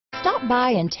Stop by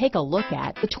and take a look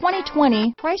at the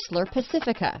 2020 Chrysler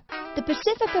Pacifica. The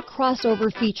Pacifica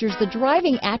crossover features the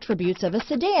driving attributes of a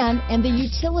sedan and the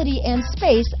utility and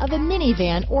space of a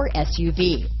minivan or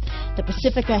SUV. The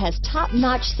Pacifica has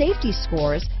top-notch safety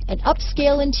scores, an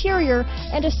upscale interior,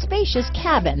 and a spacious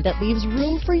cabin that leaves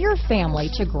room for your family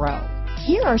to grow.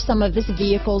 Here are some of this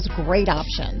vehicle's great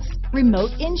options: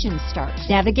 remote engine start,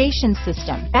 navigation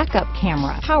system, backup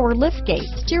camera, power liftgate,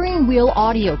 steering wheel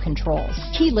audio controls,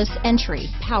 keyless entry,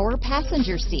 power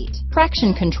passenger seat,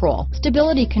 traction control,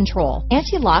 stability control,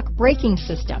 anti-lock braking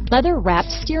system, leather-wrapped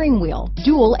steering wheel,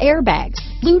 dual airbags,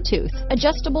 Bluetooth,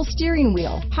 adjustable steering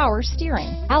wheel, power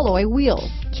steering, alloy wheels,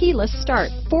 keyless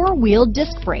start, four-wheel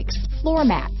disc brakes, floor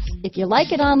mats. If you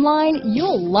like it online,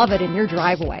 you'll love it in your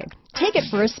driveway. Take it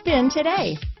for a spin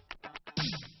today.